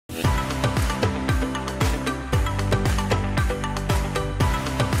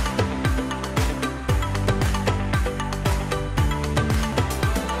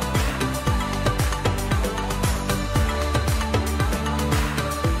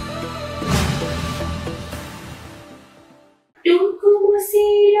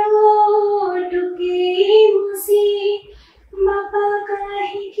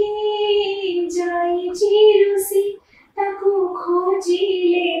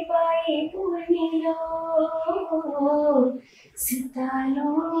सीतालो सीतालो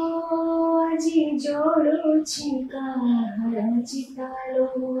आजी जोड़ुछि काहर चितालो।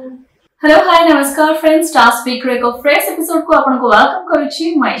 Hello hi नमस्कार फ्रेंड्स, स्टार स्पीकर एक फ्रेश एपिसोड को आपन को वेलकम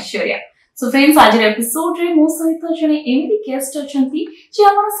करूछि मैं ऐश्वर्या। सो फ्रेंड्स, आज एपिसोड रे मो सहित जने एमडी गेस्ट अछंती जे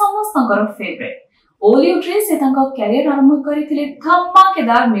आपन समस्तंकर फेवरेट। बॉलीवुड रे से तांका करियर आरंभ करिथिले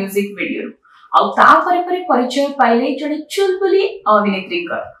धमाकेदार म्यूजिक वीडियो आउ तापरे परे परिचय पाइले जने चुलबुली अभिनेत्री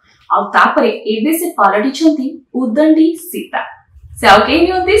कर आउ तापरे एबे से पालटी छंती उदंडी सीता। से आउ के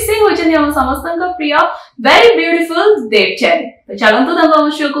नियंती से होचनी हम समस्तंक प्रिय वेरी ब्यूटीफुल देवचन। तो चलंतु तब हम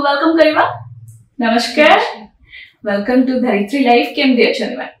शो को वेलकम करिबा। नमस्कार, वेलकम टू धरित्री लाइव। केम दे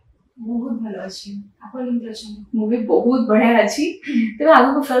अछन मैं? बहुत भलो अछि। आपण केम अछन? मु भी बहुत बढ़िया अछि। तबे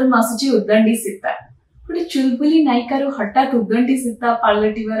आगो को फिल्म आसुची उदंडी सीता। गोटे चुलबुली नायिकार हठात उदंडी सीता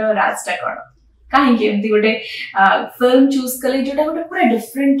पालटिबार राजटा कोन? काहे के एमती गोटे फिल्म चूज कले जोटा गोटे पूरा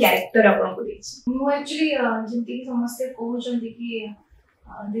डिफरेंट कैरेक्टर आपन को देछि? मु एक्चुअली जंती कि समस्त कहउचंती कि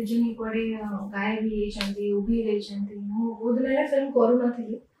देजनी कोडे गाय भी छंती उभी रे छंती। मु बहुत दिन फिल्म करू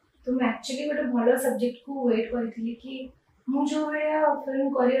नथली, तो मैं एक्चुअली गोटे भलो सब्जेक्ट को वेट करथिली कि मु जो भया फिल्म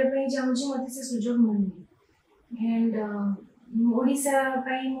करियर पे जाउची मते से सुजोग मिलनी एंड ओडिसा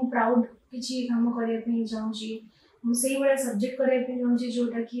पई मु प्राउड किछि काम करियर पे जाउची। मु सेही बडा सब्जेक्ट करियर पे जाउची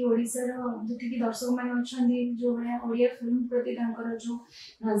जोटा कि ओडिसा रो जति कि दर्शक माने अछंदी जो भया ओडिया फिल्म प्रति तांकर जो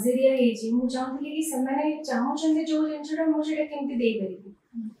नजरिया हेजी, मु चाहूली कि से माने चाहउचंदी जो जिनसटा मु सेटा केमति देई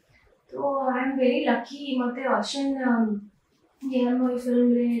परिबी। तो आई एम वेरी लकी मते अशन यार मो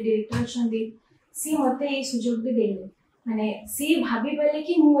फिल्म रे डायरेक्टर छंदी सी मते ए सुजोग भी देले, माने सी भाभी पाले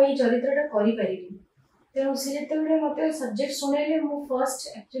कि मु ए चरित्रटा करि परिबी। तो से जते मते सब्जेक्ट सुनेले मु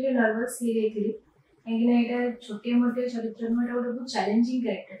फर्स्ट एक्चुअली नर्वस ही रेथिली काहेकि एटा छोटे मोटे चरित्र मोटा गोटे बहुत चैलेंजिंग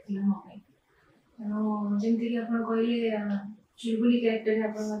कैरेक्टर थिला मो पे। तो जेमति कि आपण कहले चुलबुली कैरेक्टर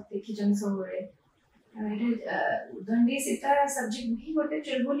आपण देखि जन सब बळे एटा उदंडी सीता सब्जेक्ट भी गोटे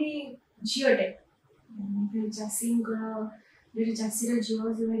चुलबुली झियोटे चासी जो चासी रो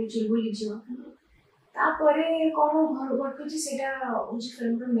झियो जे भाई चुलबुली झियो तापरे कोन घटुची सेटा उजी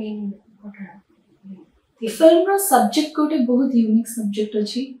फिल्म रो मेन घटना। फिल्म रो सब्जेक्ट गोटे बहुत यूनिक सब्जेक्ट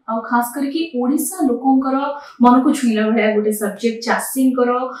अछि आ खास करके ओडिसा लोकंकर मन को छुईला भया गोटे सब्जेक्ट चासींकर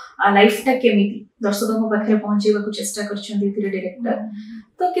लाइफ टा केमिति दर्शकों पाखे पहुंचेबा को चेष्टा करछन दितिर डायरेक्टर।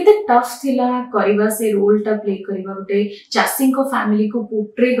 तो केते टफ थिला करबा से रोल टा प्ले करबा गोटे चासीं को फैमिली को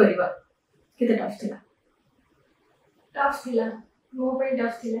पोर्ट्रे करबा केते टफ थिला? टफ थिला मो पे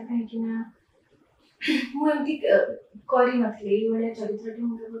टफ थिला काहेकि ना मु एमती करी नथली ओले चरित्रटी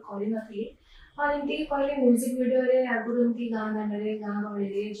मु करी नथली। और एमती कहले म्यूजिक वीडियो रे आगुर एमती गां गान रे गां गळे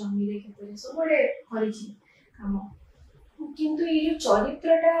रे जमी रे खेत रे सब बडे करिछि काम, किंतु ये जो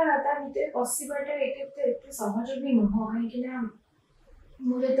चरित्रटा ता भीतर पसिबाटा एते सहज भी न हो काहेकि ना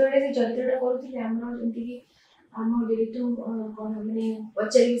मु जेतोले से चरित्रटा करूथि हमर एमती कि हम डायरेक्टर कोन माने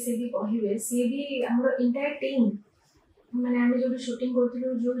पचारि से भी कहिबे से भी हमर इंटायर टीम माने हम जो शूटिंग करथि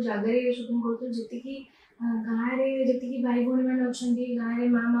जो जगह रे शूटिंग करथि जति कि गाँ रे जति कि भाई भौणी माने अछंदी गाँ रे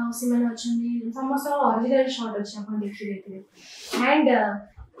माँ मौसी माने अछंदी समस्त ओरिजिनल शॉट अछि आपण देखि देथिले एंड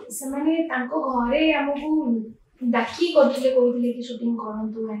से माने तांको घरे हमकु डाकी करथिले कहथिले कि शूटिंग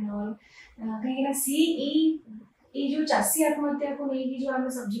करंतु एंड ऑल काहे ना सी ई जो चासी आत्महत्या को नहीं कि जो हम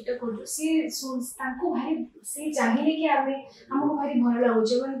सब्जेक्ट करजो सी तांको भाई से चाहिए कि आमे हमको भारी भल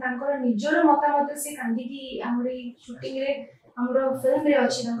लागुचे मन तांकर निजर मतामत से कांदी कि हमरे शूटिंग रे हमरो फिल्म रे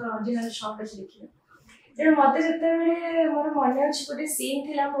अछि तांकर ओरिजिनल शॉट अछि देखिले। तेणु मत जिते मोर मन अच्छे गोटे सीन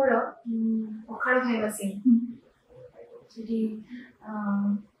थिला मोर पखाड़ खाइबा सीन जी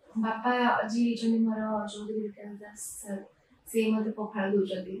बापा जी जने मोर चौधरी दास से मते पखाड़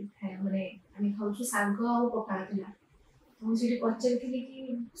दोचंदी है माने आमी खाउछु साग आ पखाड़ थिला। तो मु जेडी पचारथिली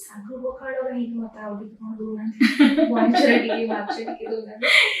कि साग पखाड़ काहे कि मता आउ कि कोन दोना बंचरे टिके बापचे टिके दोना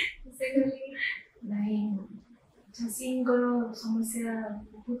से कहली नाही चासींकर समस्या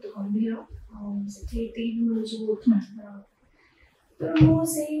बहुत गंभीर से मिलूँ बहुत तो मो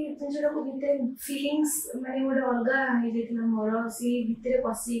से जिनसा को भीतर फीलिंग्स माने गोटे अलग हो मोर से भितर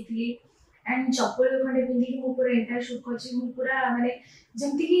पशि एंड चप्पल खंडे पिंधि मु पूरा एंटायर शूट करछि मु पूरा माने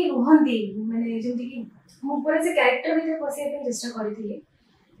जेमति कि रुहंती माने जेमति कि मु पूरा से कैरेक्टर भीतर पसिया पे चेष्टा करथिले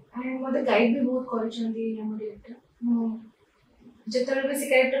एंड मते गाइड भी बहुत करछंती हमर डायरेक्टर। मु जेतले भी से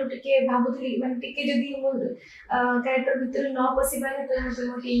कैरेक्टर टिके भाबुथली माने टिके जदी मु कैरेक्टर भीतर न पसि पाले त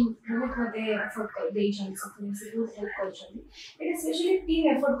मो टीम बहुत मते एफर्ट कर देइ छन सब से बहुत help करछंती। It is specially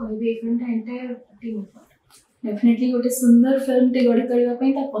team effort कहबे film entire team effort definitely गोटे सुंदर फिल्म टे गढ़ी करबा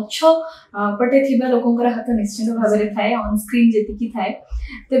पई ता पछ पटे थिबा लोकंकर हाथ निश्चित भाबरे थाए ऑन स्क्रीन जेति की थाए।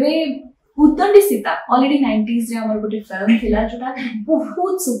 तबे उद्दंडी सीता ऑलरेडी 90s रे हमर गोटे फिल्म थिला जोटा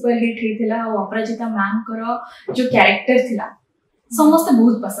बहुत सुपर हिट हेथिला और अपराजिता मैम कर जो कैरेक्टर थिला समस्त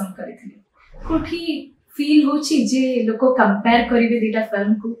बहुत पसंद करथिले कोठी फील होची जे लोक कंपेयर करिवे दीटा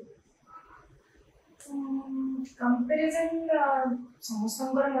फिल्म को कंपैरिजन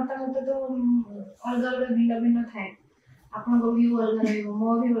समस्तंकर मतामत तो अलग अलग भिन्न भिन्न थाए आपन को व्यू अलग रहबो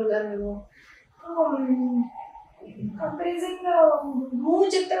मो भी अलग रहबो तो कंपैरिजन मु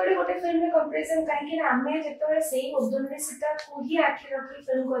जत्ते बडे गोटे फिल्म में कंपैरिजन काहे कि आमे जत्ते बडे सेही उद्दंडी सीता को ही आखि रखी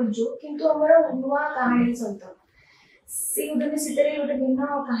फिल्म करजो किंतु हमर नुवा कहानी सहित से उद्दंडी सीता रे गोटे भिन्न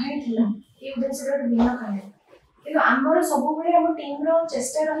कहानी थिला ए उद्दंडी सीता रे भिन्न कहानी किंतु हमर सब बडे हम टीम रो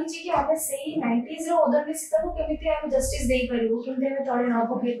चेष्टा रही छी कि आमे सेही 90s रो उद्दंडी सीता को केमिति हम जस्टिस देई परिबो केमिति हम तळे न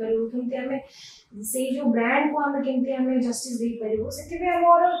पकई परिबो केमिति हम से जो ब्रांड को हम केमिति हम जस्टिस देई परिबो सेति पे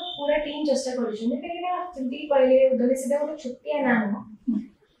हमर पूरा टीम चेष्टा करिछु ने ना जल्दी पहिले उद्दंडी सीता गोटे छुट्टिया ना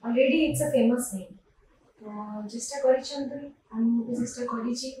already it's a famous name तो चेष्टा करिछन हम चेष्टा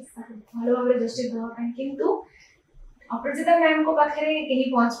करिछि भलो भाबरे जस्टिस दवा ପାଇଁ किंतु अपराजिता मैम को पाखरे केही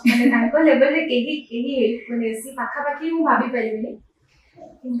पहुंच माने तांको लेवल रे केही माने सी पाखा पाखी मु भाबी परिबेनी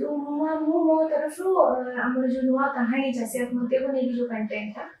किंतु मो तरफ हमर जो नुवा कहानी चासी आत्महत्या को नेकी जो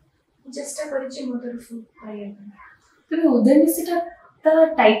कंटेंट था चेष्टा करिछि मो तरफ पाइया तुम उद्दंडी सीता तार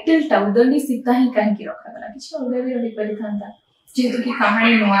टाइटल टा उद्दंडी सीता ही काहे की रखा गला किछ अलग भी रही परि थांता जेतु की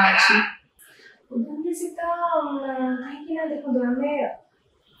कहानी नुवा अछि उद्दंडी सीता काहे कि ना देखो हमें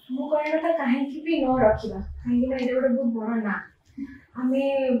मु कहना कहीं भी न रखा कहीं ये गोटे बहुत बड़ ना आम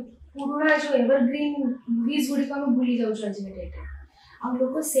पुराना जो एवरग्रीन मुवीज गुड़िक आम भूली जाऊँ आज डेट आ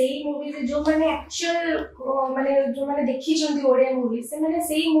लोक से मुवीज जो मैंने एक्चुअल माने जो मैंने देखी ओडिया मुवीज से मैंने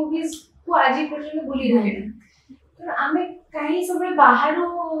से मुवीज को आज पर्यटन भूली गले तो आम कहीं सब बाहर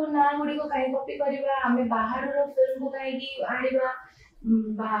ना गुड़िक कहीं कॉपी करवा आम बाहर फिल्म को कहीं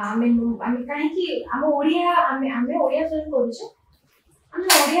आम कहीं आम ओडिया आम ओडिया फिल्म करुचे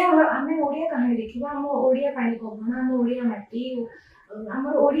आमे ओडिया कहानी देखिबा हम ओडिया पानी पवन हम ओडिया माटी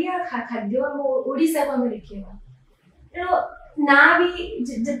हमर ओडिया खाद्य हम ओडिसा को हम देखिबा तो ना भी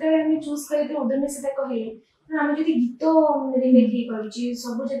जते हम चूज करे तो उद्दंडी सीता कहले हम जदी गीत रिमेक ही करूची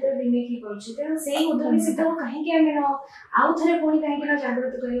सब जते रिमेक ही करूची त सेही उद्दंडी सीता को कहीं के हम आउ थरे कोनी कहीं के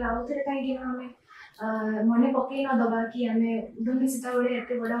जागृत करिया आउ थरे कहीं के हमें मने पकई न दबा कि हमें उद्दंडी सीता बडे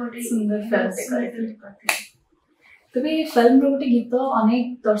एते बडा बडे सुंदर फिल्म करते तबे फिल्म रो गोटे गीत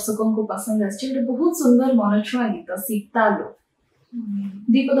अनेक दर्शकों को पसंद आछे गोटे बहुत सुंदर मनछुआ गीत सीता लो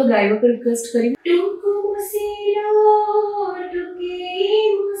दीपद गायब को रिक्वेस्ट करी टुकु मुसिलो टुके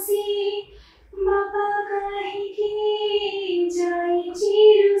मुसी बाबा काहे की जाई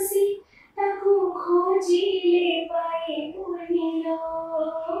चिरुसी ताको खोजिले पाए पुनिलो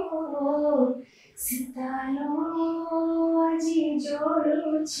सीता लो आजी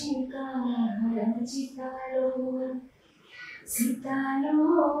जोड़ो छिका जितालो सीता लो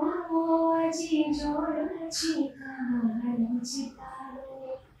आजी जोड़ो छिका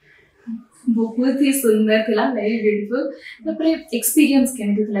जितालो बहुत ही सुंदर थिला वेरी ब्यूटीफुल तपरे एक्सपीरियंस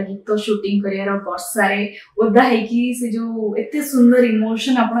केमिति थिला गीत शूटिंग करियार वर्षा रे ओदा है कि से जो एते सुंदर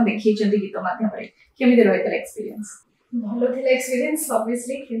इमोशन आपण देखि चंदी गीत माध्यम रे केमिति रहइतला एक्सपीरियंस भलो थिला एक्सपीरियंस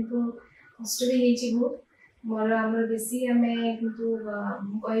ऑब्वियसली किंतु कष्ट भी हेची बहुत मोर हमर बेसी हमें किंतु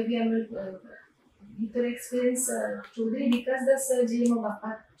कोई भी हमर भीतर एक्सपीरियंस चौधरी विकास दास जी मो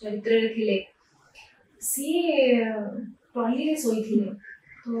बापा चरित्र रे थिले सी ट्रॉली रे सोई थिले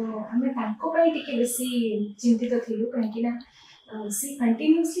तो हमें तांको पई टिके बेसी चिंतित थिलु काहे ना सी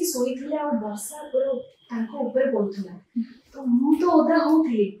कंटीन्यूअसली सोई थिले और वर्षा पूरा तांको ऊपर पड़ुथला तो मु तो ओदा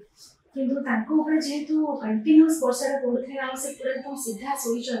होउथली किंतु तांको ऊपर जेतु कंटीन्यूअस वर्षा रे पड़ुथला आ से पूरा एकदम सीधा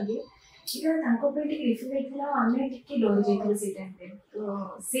सोई चंदी इधर तांको पे टिके डिफरेंट थिला आमे टिके डर जेथले से टाइम पे तो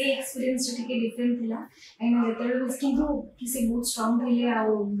से एक्सपीरियंस टिके डिफरेंट थिला एना जेतले किंतु किसी बहुत स्ट्रांग थिले आ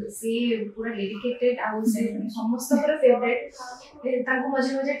से पूरा डेडिकेटेड आ से समस्त पर फेवरेट तांको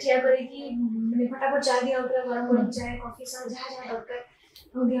मजे मजे ठिया करे कि माने फटाफट चाय दिया होतला गरम गरम चाय कॉफी सब जहा दरकार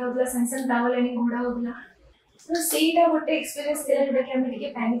तो दिया होतला सनसन टावल एनी घोड़ा होतला तो सेटा गोटे एक्सपीरियंस थिला जेटा कि हमें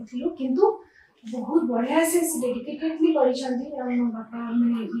टिके पैनिक थिलु किंतु बहुत बढ़िया से डेडिकेटेडली करिसंती हम बापा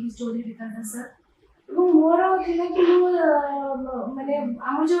माने चौधरी विकास सर এবং মোর थिला कि माने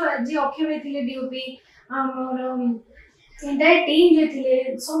हम जो जे अक्षय थिले डीओपी हमर एंटायर टीम जे थिले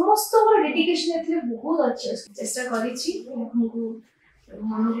समस्त को डेडिकेशन थिले बहुत अच्छा चेष्टा करिछि हमको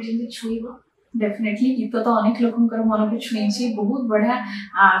मन को जल्दी छुईबो डेफिनेटली गीत तो अनेक लोकंकर मन को छुईछि बहुत बढ़िया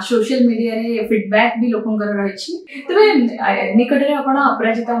सोशल मीडिया रे फीडबैक भी लोकंकर रहिछि तबे निकट रे आपण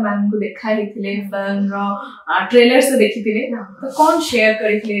अपराजिता मैम को देखा हिथिले फिल्म रो ट्रेलर से देखिथिले तो कोन शेयर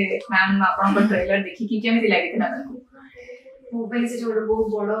करिथिले मैम आपण को ट्रेलर देखि कि केमिति लागिथिला ମୋ ପାଇଁ ସେ ଗୋଟେ ବହୁତ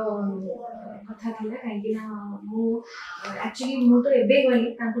ବଡ଼ କଥା ଥିଲା କାହିଁକି ନା ମୁଁ ଆକ୍ଚୁଆଲି ମୁଁ ତ ଏବେ ଗଲି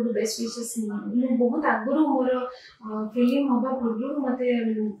ତାଙ୍କଠୁ ବେଷ୍ଟ ୱିଶେସ୍ ମୁଁ ବହୁତ ଆଗରୁ ମୋର ଫିଲ୍ମ ହେବା ପୂର୍ବରୁ ମୋତେ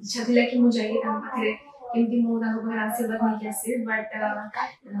ଇଚ୍ଛା ଥିଲା କି ମୁଁ ଯାଇକି ତାଙ୍କ ପାଖରେ କେମିତି ମୁଁ ତାଙ୍କ ପାଖରେ ଆଶୀର୍ବାଦ ନେଇକି ଆସିବି ବଟ୍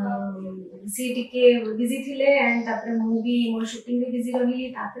ସି ଟିକେ ବିଜି ଥିଲେ ଆଣ୍ଡ ତାପରେ ମୁଁ ବି ମୋର ସୁଟିଂରେ ବିଜି ରହିଲି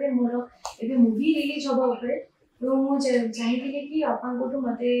ତାପରେ ମୋର ଏବେ ମୁଭି ରିଲିଜ୍ ହେବା ଉପରେ ଏବଂ ମୁଁ ଚାହିଁଥିଲି କି ଅପାଙ୍କଠୁ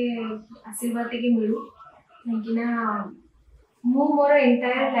ମୋତେ ଆଶୀର୍ବାଦ ଟିକେ ମିଳୁ କାହିଁକି ନା ମୁଁ ମୋର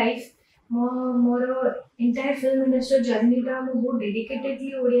ଏଣ୍ଟାୟାର ଲାଇଫ୍ ମୋର ଏଣ୍ଟାୟାର ଫିଲ୍ମ ଇଣ୍ଡଷ୍ଟ୍ରି ଜର୍ଣ୍ଣିଟା ମୁଁ ବହୁତ ଡେଡିକେଟେଡଲି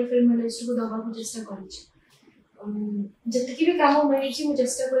ଓଡ଼ିଆ ଫିଲ୍ମ ଇଣ୍ଡଷ୍ଟ୍ରିକୁ ଦେବାକୁ ଚେଷ୍ଟା କରିଛି ଯେତିକି ବି କାମ ମିଳିଛି ମୁଁ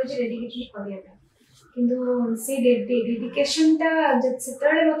ଚେଷ୍ଟା କରିଛି ଡେଡିକେଟଲି କରିବା ପାଇଁ କିନ୍ତୁ ସେ ଡେଡିକେସନଟା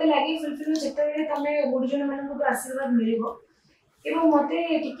ସେତେବେଳେ ମୋତେ ଲାଗେ ଫୁଲଫିଲ୍ ଯେତେବେଳେ ତମେ ଗୁରୁଜନମାନଙ୍କଠୁ ଆଶୀର୍ବାଦ ମିଳିବ ଏବଂ ମୋତେ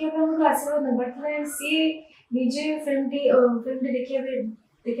ଟିକେ ଆପଣଙ୍କଠୁ ଆଶୀର୍ବାଦ ନେବାର ଥିଲା ସିଏ ନିଜେ ଫିଲ୍ମଟି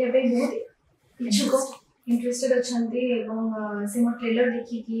ଦେଖିବା ପାଇଁ ବହୁତ ଇଚ୍ଛୁକ ଇଣ୍ଟରେଷ୍ଟେଡ୍ ଅଛନ୍ତି ଏବଂ ସେ ମୋ ଟ୍ରେଲର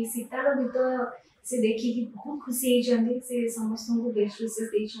ଦେଖିକି ସୀତାର ଗୀତ ସେ ଦେଖିକି ବହୁତ ଖୁସି ହେଇଛନ୍ତି ସେ ସମସ୍ତଙ୍କୁ ବେଷ୍ଟ ୱିଶେସ୍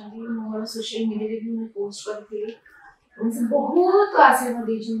ଦେଇଛନ୍ତି ମୁଁ ମୋର ସୋସିଆଲ ମିଡ଼ିଆରେ ବି ମୁଁ ପୋଷ୍ଟ କରିଥିଲି ଏବଂ ସେ ବହୁତ ଆଶୀର୍ବାଦ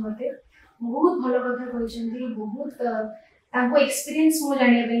ଦେଇଛନ୍ତି ମୋତେ ବହୁତ ଭଲ କଥା କହିଛନ୍ତି ବହୁତ ତାଙ୍କ ଏକ୍ସପିରିଏନ୍ସ ମୁଁ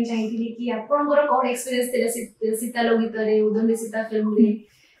ଜାଣିବା ପାଇଁ ଚାହିଁଥିଲି କି ଆପଣଙ୍କର କ'ଣ ଏକ୍ସପିରିଏନ୍ସ ଥିଲା ସୀତାର ଗୀତରେ ଉଦଣ୍ଡି ସୀତା ଫିଲ୍ମରେ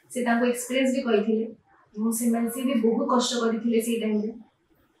ସେ ତାଙ୍କ ଏକ୍ସପିରିଏନ୍ସ ବି କହିଥିଲେ ଏବଂ ସେମାନେ ସେ ବି ବହୁତ କଷ୍ଟ କରିଥିଲେ ସେଇ ଟାଇମ୍ରେ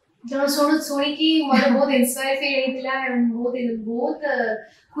ତେଣୁ ଶୁଣିକି ମୋତେ ବହୁତ ଇନ୍ସପାୟାର ଫିଲ୍ ହେଇଥିଲା ବହୁତ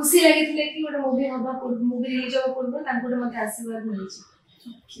ଖୁସି ଲାଗିଥିଲା କି ଗୋଟେ ମୁଭି ରିଲିଜ୍ ହେବା ପୂର୍ବରୁ ତାଙ୍କଠୁ ମୋତେ ଆଶୀର୍ବାଦ ମିଳିଛି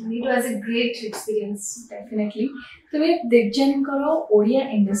it was A great experience definitely ତେବେ ଦେବଯାନୀଙ୍କର ଓଡ଼ିଆ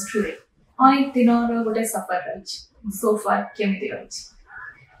ଇଣ୍ଡଷ୍ଟ୍ରିରେ ଅନେକ ଦିନର ଗୋଟେ ସଫର ରହିଛି ସୋ ଫାର କେମିତି ରହିଛି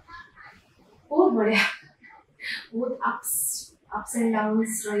ବହୁତ ବଢ଼ିଆ ବହୁତ ଅପ୍ସ ଆଣ୍ଡ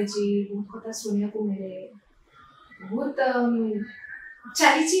ଡାଉନ୍ସ ରହିଛି ବହୁତ କଥା ଶୁଣିବାକୁ ମିଳେ ବହୁତ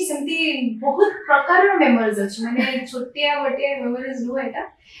ଚାଲିଛି ସେମିତି ବହୁତ ପ୍ରକାରର ମେମୋରିଜ୍ ଅଛି ମାନେ ଛୋଟିଆ ବଟିଆ ମେମୋରିଜ୍ ନୁହେଁ ଏଇଟା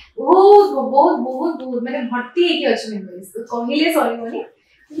ବହୁତ ବହୁତ ବହୁତ ବହୁତ ମାନେ ଭର୍ତ୍ତି ହେଇକି ଅଛି ମେମୋରିଜ୍ କହିଲେ ସରିବନି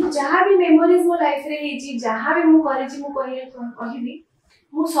କିନ୍ତୁ ଯାହା ବି ମେମୋରିଜ୍ ମୋ ଲାଇଫରେ ହେଇଛି ଯାହା ବି ମୁଁ କରିଛି ମୁଁ କହିବି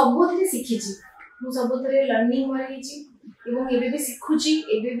ମୁଁ ସବୁଥିରେ ଶିଖିଛି ମୁଁ ସବୁଥିରେ ଲର୍ଣ୍ଣିଂ ମୋର ହେଇଛି ଏବଂ ଏବେ ବି ଶିଖୁଛି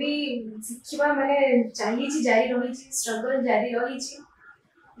ଏବେ ବି ଶିଖିବା ମାନେ ଚାଲିଛି ଜାରି ରହିଛି ଷ୍ଟ୍ରଗଲ୍ ଜାରି ରହିଛି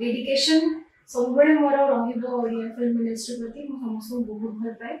ଡେଡିକେସନ୍ ସବୁବେଳେ ମୋର ରହିବ ଓଡ଼ିଆ ଫିଲ୍ମ ଇଣ୍ଡଷ୍ଟ୍ରି ପ୍ରତି ମୁଁ ସମସ୍ତଙ୍କୁ ବହୁତ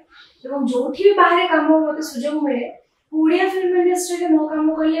ଭଲ ପାଏ ଏବଂ ଯୋଉଠି ବି ବାହାରେ କାମ ମୋତେ ସୁଯୋଗ ମିଳେ ଓଡ଼ିଆ ଫିଲ୍ମ ଇଣ୍ଡଷ୍ଟ୍ରିରେ ମୋ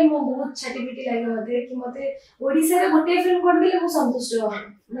କାମ କଲେ ମୁଁ ବହୁତ ଛାଟିପିଟି ଲାଗେ ମୋତେ କି ମୋତେ ଓଡ଼ିଶାରେ ଗୋଟିଏ ଫିଲ୍ମ କରିଦେଲେ ମୁଁ ସନ୍ତୁଷ୍ଟ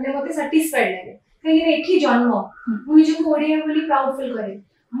ମାନେ ମୋତେ ସାଟିସ୍ଫାଏଡ୍ ଲାଗେ କାହିଁକିନା ଏଠି ଜନ୍ମ ମୁଁ ନିଜକୁ ଓଡ଼ିଆ ବୋଲି ପ୍ରାଉଡ୍ ଫିଲ୍ କରେ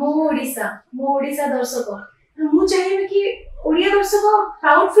ମୋ ଓଡ଼ିଶା ଦର୍ଶକ ମୁଁ ଚାହିଁବି କି ଓଡ଼ିଆ ଦର୍ଶକ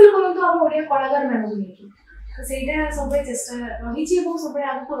ପ୍ରାଉଡ୍ ଫିଲ୍ କରନ୍ତୁ ଆମ ଓଡ଼ିଆ କଳାକାରମାନଙ୍କୁ ନେଇକି ତ ସେଇଟା ସବୁବେଳେ ଚେଷ୍ଟା ରହିଛି ଏବଂ ସବୁବେଳେ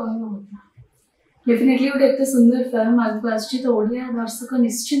ଆଗକୁ ରହିବ ମଧ୍ୟ डेफिनेटली गोटे एत सुंदर फिल्म आगे आसछि तो ओडिया दर्शक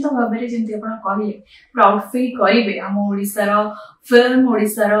निश्चित भाव में जमी आप कहले प्राउड फील करेंगे आम ओडिशार फिल्म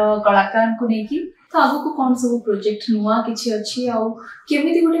ओडिशार कलाकार को लेकिन तो आगो को कौन सब प्रोजेक्ट नुआ किछि अछि आ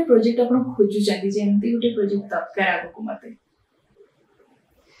केमिति गोटे प्रोजेक्ट आप खोजुचंदी जेमति गोटे प्रोजेक्ट दरकार आगो को मते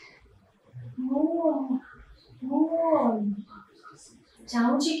मु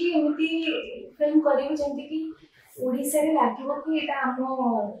चाहूँगी कि एमती फिल्म करी जमी कि ओडिशा रे लागिबो कि एटा आम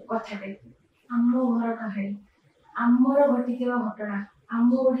कथाटे आम घर कहानी आमर घटिथिबा घटना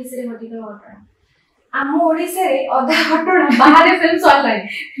आम ओडिशा रे घटिथिबा घटना आम ओडिशा रे अधा घटना बाहर फिल्म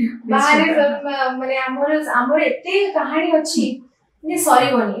सरलानी बाहर फिल्म माने आमर एते कहानी अछि जे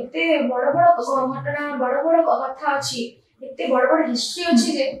सरीबनी एते बड़ बड़ घटना बड़ बड़ कथा अछि एते बड़ बड़ हिस्ट्री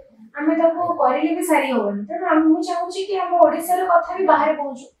अछि जे आमे ताको करिले भी सारी होबनी त हम चाहूची कि हम ओडिशा रे कथा भी बाहर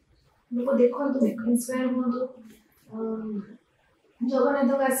पहुंचू लोक देखंतु इंस्पायर होंतु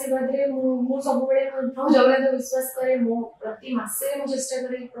जगन्नाथ आशीर्वाद रे मु सब बेले प्रभु जगन्नाथ विश्वास करे मो प्रति मासे मु चेष्टा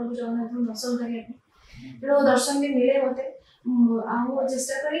करे प्रभु जगन्नाथ दर्शन करिया तेणु दर्शन भी मिले मते आ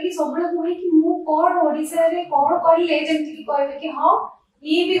चेष्टा करे कि सब बेले कहे कि मु कोन ओडिशा रे कोन करिले जेमति कि कहबे कि हां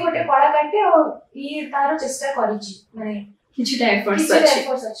ई भी गोटे कलाकारटे और ई तार चेष्टा करिछि माने किछटा एफर्ट्स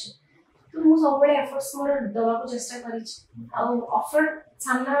अछि तो मु सब बेले एफर्ट्स मोर दवा को चेष्टा करिछि आ ऑफर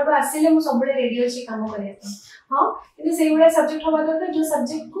सामना रो आसीले मु सब बेले रेडी अछि काम करिया हाँ कि से सब्जेक्ट हवा दरकार जो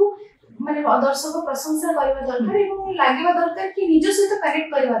सब्जेक्ट को माने दर्शक प्रशंसा करबा दरकार एवं लागबा दरकार कि निज सहित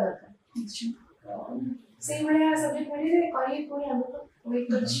कनेक्ट करबा दरकार से सब्जेक्ट मिले करी पुणी हमको वेट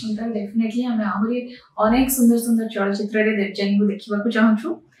कर डेफिनेटली हमें आहुरी अनेक सुंदर सुंदर चलचित्र रे देवजानी को देखिबा को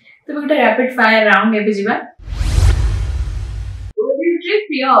चाहछु तो गोटे रैपिड फायर राउंड एबे जिबा ओडिट्री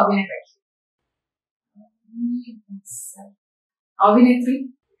प्रिय अभिनेत्री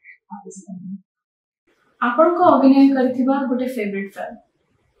आपण को अभिनय करथिबा गोटे फेवरेट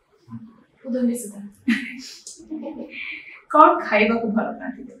फिल्म उदंडी सीता कौन खाइबा को भल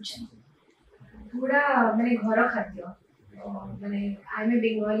पाती देउछन पूरा माने घर खाद्य माने I M A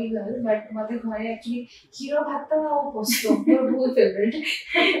Bengali girl but मते घरे एक्चुअली खीर भात और पोस्तो मोर बहुत favourite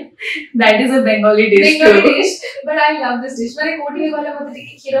that is a Bengali dish but I love this dish माने कोठी गले मते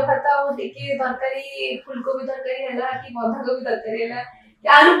टिके खीर भात और टिके तरकारी फूलकोबी तरकारी हला कि बंधा कोबी तरकारी हला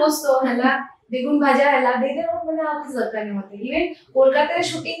आलू पोस्तो हला बेगुन भाजा हला दे दे माने आ किस दरकार नहीं मते इवन कोलकाता रे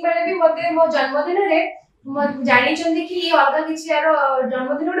शूटिंग बेले भी मते मो जन्मदिन रे जानी चंदी कि ये अलग किछि यार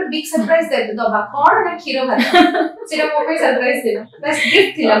जन्मदिन गोटे बिग सरप्राइज दे दबा कोन ना खीर भात सेटा मो पे सरप्राइज दिला बस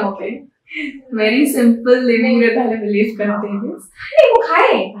गिफ्ट थिला मो पे वेरी सिंपल लिविंग रे ताले बिलीव करते हैं नहीं वो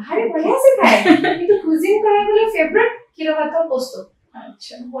खाए बाहर बढ़िया से खाए किंतु कुजिन करे बोले फेवरेट खीर भात और पोस्तो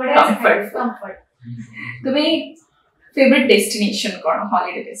अच्छा बढ़िया से कंफर्ट तुम्हें फेवरेट डेस्टिनेशन कोन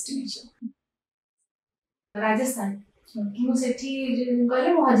हॉलिडे डेस्टिनेशन राजस्थान मु सेठी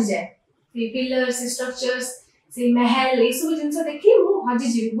गले मु हजी जाए से पिलर्स स्ट्रक्चर्स से महल ए सब जिंस देखि मु हजी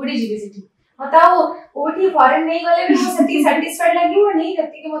जीवी बुडी जीवी सेठी बताओ ओठी फॉरेन नहीं गले भी मु सेठी सैटिस्फाइड लागिवो नहीं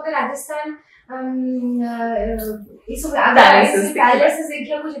जति कि मते राजस्थान ए सब पैलेसेस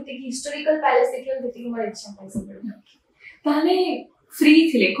देखिया को जति कि हिस्टोरिकल पैलेस देखिया जति कि मोर इच्छा पाइ सब ताले फ्री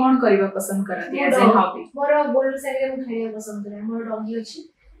थिले कोन करबा पसंद करती एज ए हॉबी मोर गोलू सागे मु खेलिया पसंद करे मोर डॉगी अछि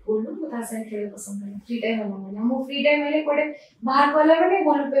गोलू मु ता सागे खेलिया पसंद करे फ्री टाइम होला मु फ्री टाइम मेले कोडे बाहर गला माने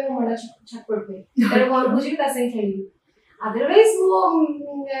गोलू पे मोडा छटपट पे तर घर बुझी ता सागे खेली अदरवाइज मु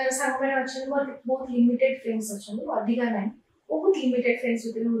सांग में अछि मोर बहुत लिमिटेड फ्रेंड्स अछि अधिका नाही बहुत लिमिटेड फ्रेंड्स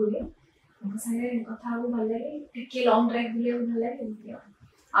होते मु रुले उनका सागे कथा हो भल लागे टिके लॉन्ग ड्राइव बुले भल लागे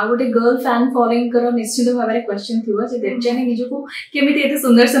आ गोटे गर्ल फैन फॉलोइंग करो निश्चित भाव में क्वेश्चन थिबो जे देवजानी निजो को केमिति एते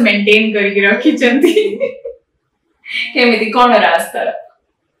सुंदर से मेंटेन करके रखी चंती केमिति कोन रास्ता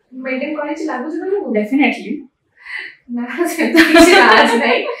मेंटेन करे छि लागु छ डेफिनेटली ना से किछि राज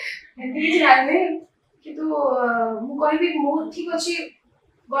नै एंती किछि राज नै कि तो मु कहबी मु ठीक अछि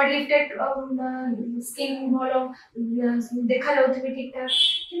बॉडी लिफ्टेड स्किन भलो देखा जाउथबे ठीक ठाक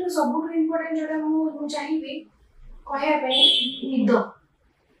किंतु सबु इम्पोर्टेंट जोटा मु चाहिबी कहया पे निद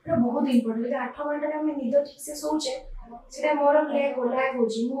तो बहुत इम्पोर्टेंट है 8 घंटा में निद ठीक से सोचे सेटा मोर लैग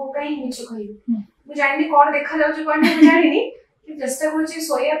होची मु काई मिछ कहिबी मु जानि कोन देखा जाउ छ कोन मु जानि नी कि चेष्टा करछि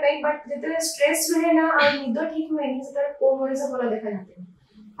सोया पे बट जेते स्ट्रेस रहे ना आ निद ठीक होए नी सेटा को मनिस भलो देखा जाते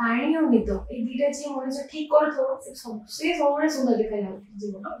पानी और निद ए दीटा जे मनिस ठीक करथो से सब सुंदर देखा जाउ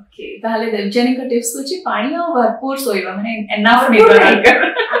जीवन ओके ताले देवजानी का टिप्स होची पानी और भरपूर सोइबा माने एनफ निद दरकार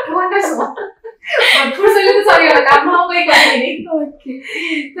 8 घंटा सो भरपूर सोइले तो सही होला काम हो गई कहिनी ओके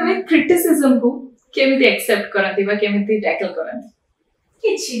तमे क्रिटिसिज्म को केमिति एक्सेप्ट करंती बा केमिति टैकल करंती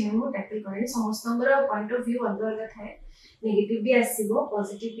किछि नै मु टैकल करे समस्तंगर पॉइंट ऑफ व्यू अलग अलग थाए नेगेटिव भी आसीबो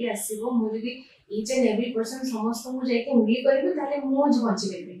पॉजिटिव भी आसीबो मु जदी ईच एंड एवरी पर्सन समस्त मु जाय के मिली करबी ताले मु ज बचि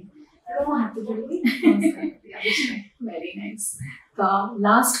लेबी तो मु हाथ जोड़बी वेरी नाइस तो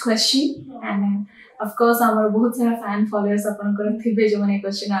last question end of course हमर बहुत सारा फैन फॉलोअर्स अपन कर थिबे जो माने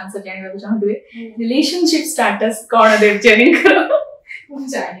क्वेश्चन आंसर जानबा को चाहबे रिलेशनशिप स्टेटस कोन देवजानी करो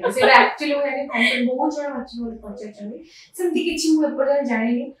जानि सेटा एक्चुअली मु जानि कंटेंट बहुत जण अछि मोर पचर छथि सेमति किछि मु एपर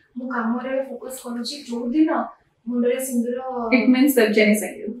जानि मु काम रे फोकस करूछि जो दिन मुंडरे सिंदूर इट मींस देवजानी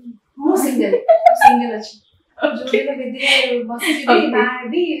सिंगल मु सिंगल अछि जो दिन बेदी बसी जी बा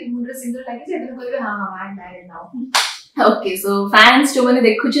भी मुंडरे सिंदूर लागि जे दिन कहबे हां I am married now okay so fans जो माने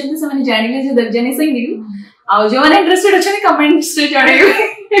देखु छथि से माने जानिले जे देवजानी सिंगल आ जो माने इंटरेस्टेड अछि कमेंट्स रे जणेबे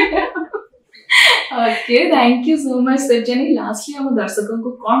okay thank you so much Devyani lastly हम दर्शकों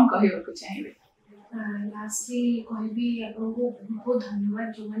को कोन कहबो को चाहिबे लास्टली कहबी आपन को बहुत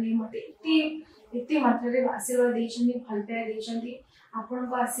धन्यवाद जो माने मते इते मात्रा रे आशीर्वाद देछनी भल पाए देछनी आपन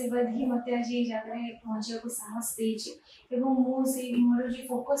को आशीर्वाद ही मते आज ए जगह रे पहुंचे को साहस देछि एवं मो से मोर जे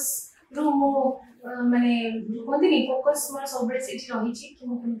फोकस रो मो माने कोनती नहीं फोकस मोर सबले सेठी रही छी कि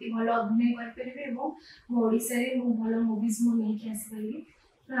मो केमती भलो अभिनय कर परबे एवं मो ओडिसा रे मो भलो मूवीज मो नहीं के आसी परबी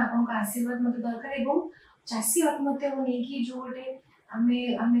तो आपन को आशीर्वाद मते दरकार एवं चासी आत्महत्या को नहीं कि जो गोटे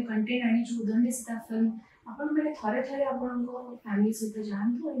आमे कंटेंट आनी जो उदंडी सीता फिल्म अपन मैंने थरे थरे अपन को फैमिली सहित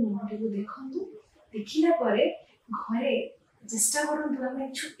जानतु और मूवी को देखंतु देखिला परे घरे चेष्टा करंतु आमे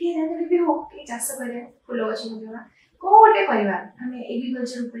छुट्टी जाने भी हो कि चाष करे फूल गछ लगा कोटे करबा आमे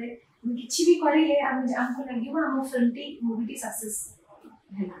एग्रीकल्चर ऊपर हम किछि भी करिले आमे हमको लागिबो हम फिल्मटी मूवीटी सक्सेस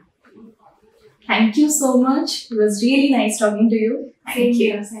हैला thank you so much it was really nice talking to you thank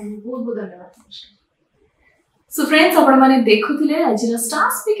you बहुत बहुत धन्यवाद सो फ्रेंड्स आपण माने देखुथिले आज स्टार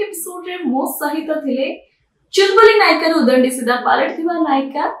स्पीक एपिसोड रे मो सहित थिले चुलबुली नायिका उदंडी सीधा पालट थिबा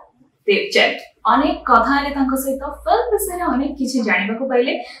नायिका देवजानी अनेक कथा रे तांको सहित फिल्म विषय रे अनेक किछि जानिबा को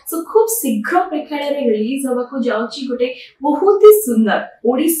पाइले सो खूब शीघ्र प्रेक्षालय रे रिलीज होबा को जाउची गोटे बहुत ही सुंदर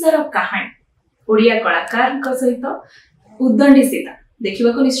ओडिसा रो कहानी ओडिया कलाकार को सहित उदंडी सीधा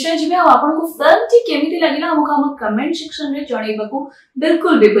देखा निश्चय जी आपको फिल्म टी केमिति लगिला हमको हम कमेंट सेक्शन रे जणैबा को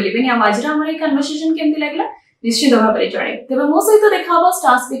बिल्कुल भी भूलिबेनी हम आज हमर कन्वर्सेशन केमिति लगिला निश्चित भाव में जणै तबे मो सहित देखा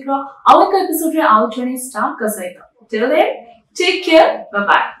स्टार स्पीक रो आउ एक एपिसोड रे आउ जणे स्टार का सहित चलो then take care bye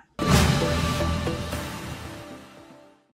bye.